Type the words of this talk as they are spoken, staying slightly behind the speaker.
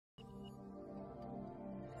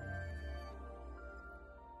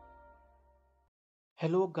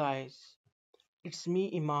Hello guys, it's me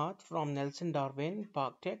Imad from Nelson Darwin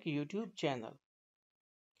Park Tech YouTube channel.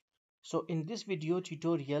 So in this video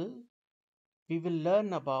tutorial, we will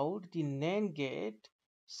learn about the NAND gate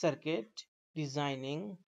circuit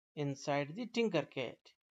designing inside the tinkercad.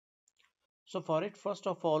 So for it, first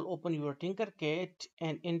of all, open your tinkercad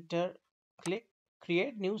and click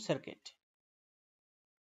create new circuit.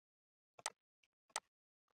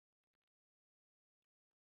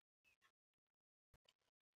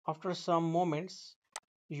 After some moments,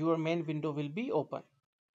 your main window will be open.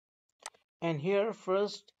 And here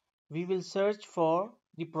first we will search for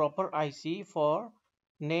the proper IC for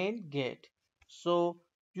NAND gate. So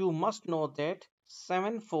you must know that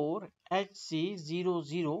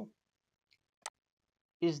 74HC00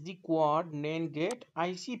 is the quad NAND gate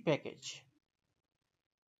IC package.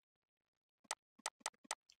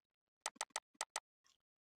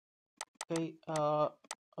 Okay,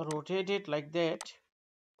 rotate it like that.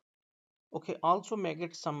 Okay, also make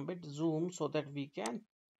it some bit zoom so that we can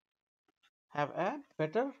have a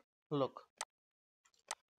better look.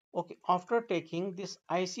 Okay, after taking this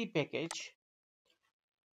IC package,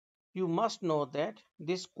 you must know that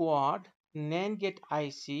this quad NAND gate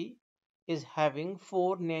IC is having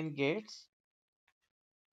 4 NAND gates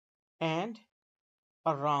and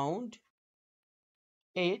around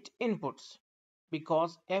 8 inputs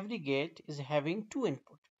because every gate is having 2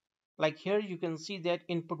 input. Like here you can see that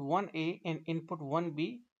input 1A and input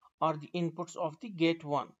 1B are the inputs of the gate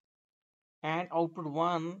 1 and output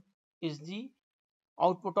 1 is the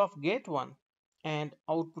output of gate 1 and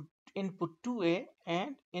output input 2A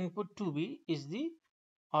and input 2B is the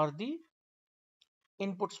are the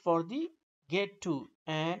inputs for the gate 2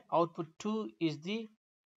 and output 2 is the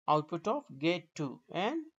output of gate 2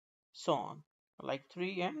 and so on like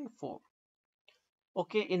 3 and 4.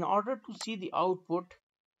 Okay, in order to see the output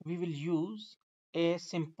we will use a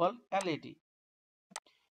simple LED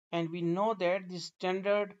and we know that the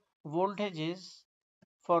standard voltages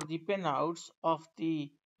for the pinouts of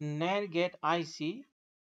the NAND gate IC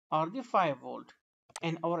are the 5 volt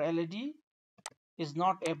and our LED is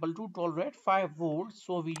not able to tolerate 5 volts,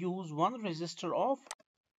 so we use one resistor of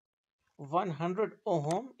 100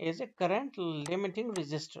 ohm as a current limiting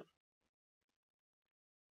resistor.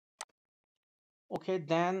 Okay,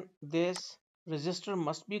 then this resistor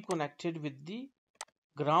must be connected with the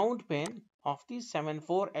ground pin of the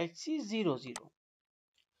 74HC00.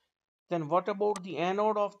 Then what about the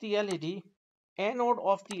anode of the LED? Anode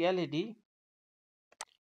of the LED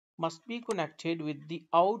must be connected with the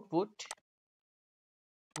output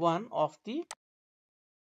 1 of the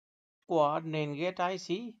quad NAND gate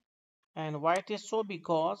IC. And why it is so?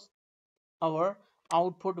 Because our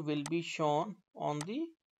output will be shown on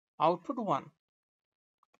the output 1.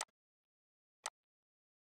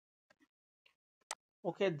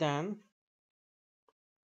 Okay, then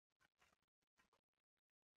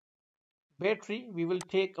battery, we will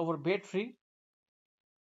take our battery.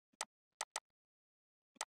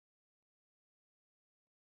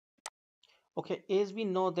 Okay, as we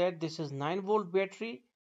know that this is 9 volt battery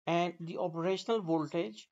and the operational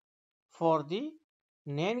voltage for the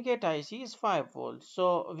NAND gate IC is 5 volts.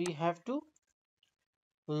 So we have to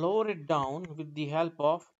lower it down with the help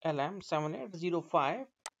of LM7805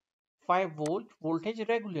 5 volt voltage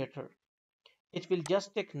regulator. It will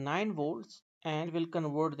just take 9 volts and will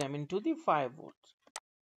convert them into the 5 volts.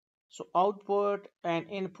 So output and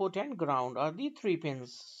input and ground are the 3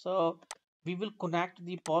 pins. So we will connect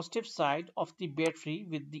the positive side of the battery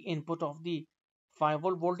with the input of the 5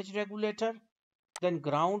 volt voltage regulator, then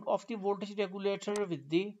ground of the voltage regulator with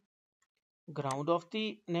the ground of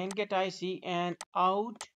the NAND gate IC and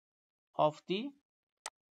out of the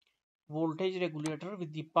voltage regulator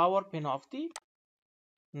with the power pin of the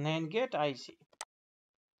NAND gate IC.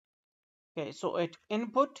 Okay, so at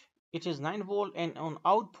input it is 9 volt and on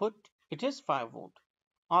output it is 5 volt.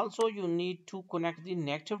 Also you need to connect the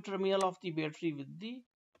negative terminal of the battery with the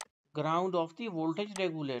ground of the voltage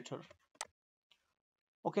regulator.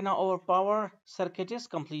 Okay, now our power circuit is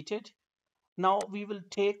completed. Now we will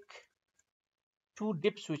take two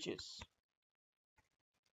dip switches.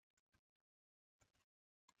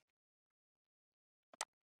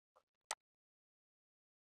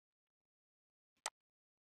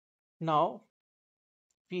 Now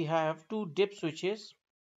we have two dip switches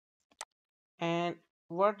and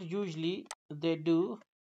what usually they do,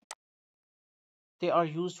 they are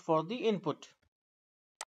used for the input.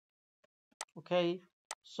 Okay,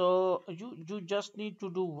 so you just need to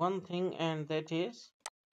do one thing and that is,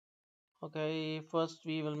 okay, first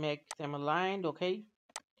we will make them aligned. Okay,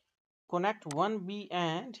 connect 1B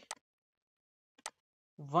and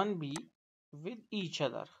 1B with each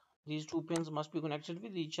other. These two pins must be connected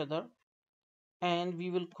with each other, and we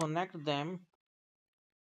will connect them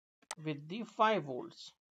with the 5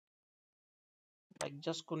 volts. Like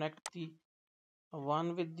just connect the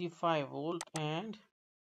one with the 5 volt and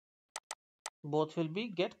both will be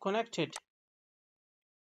get connected.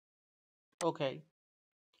 Okay,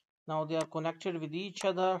 now they are connected with each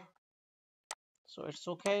other, so it's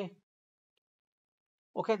okay.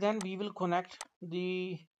 Okay, then we will connect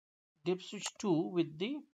the dip switch 2 with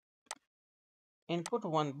the input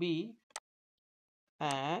 1B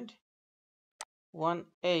and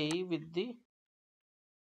 1A with the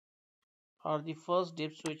or the first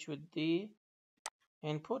dip switch with the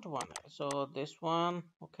input 1A. So this one,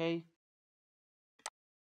 okay,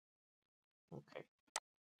 okay.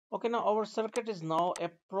 Okay, now our circuit is now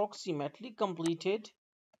approximately completed.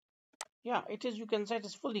 Yeah, it is, you can say it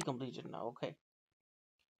is fully completed now. Okay.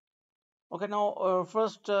 Okay, now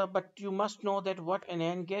first, but you must know that what an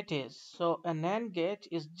AND gate is. So an AND gate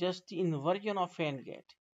is just the inversion of AND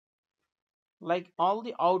gate. Like all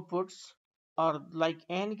the outputs are like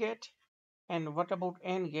AND gate. And what about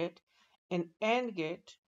AND gate? In AND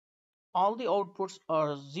gate, all the outputs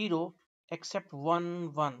are 0 except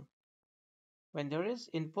 1 1. When there is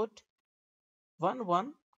input 1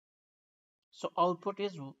 1, so output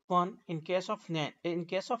is 1 in case of NAND, in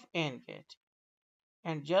case of AND gate.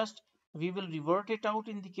 And just we will revert it out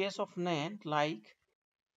in the case of NAND, like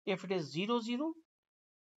if it is 0 0,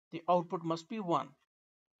 the output must be 1.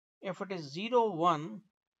 If it is 0 1,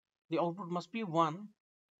 the output must be 1.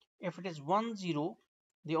 If it is 1 0,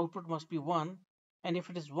 the output must be 1. And if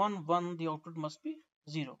it is 1 1, the output must be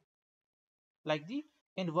 0. Like the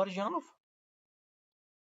inversion of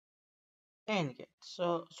AND gate.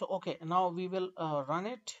 So okay, now we will run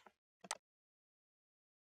it.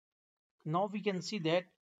 Now we can see that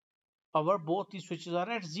our both the switches are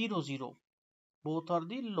at 0 0. Both are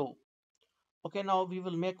the low. Okay, now we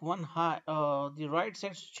will make one high, the right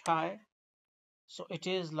side switch high. So it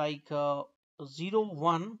is like 0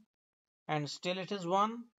 1 and still it is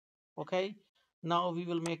 1. Okay, now we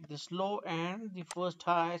will make this low and the first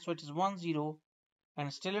high, so it is 1 0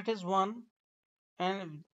 and still it is 1.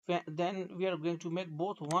 And then we are going to make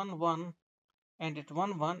both 1 1 and at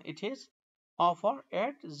 1 1 it is off or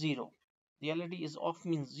at 0. The LED is off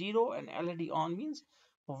means 0 and LED on means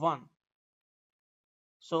 1.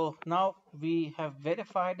 So now we have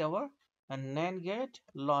verified our NAND gate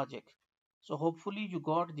logic. So hopefully you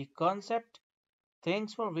got the concept.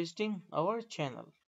 Thanks for visiting our channel.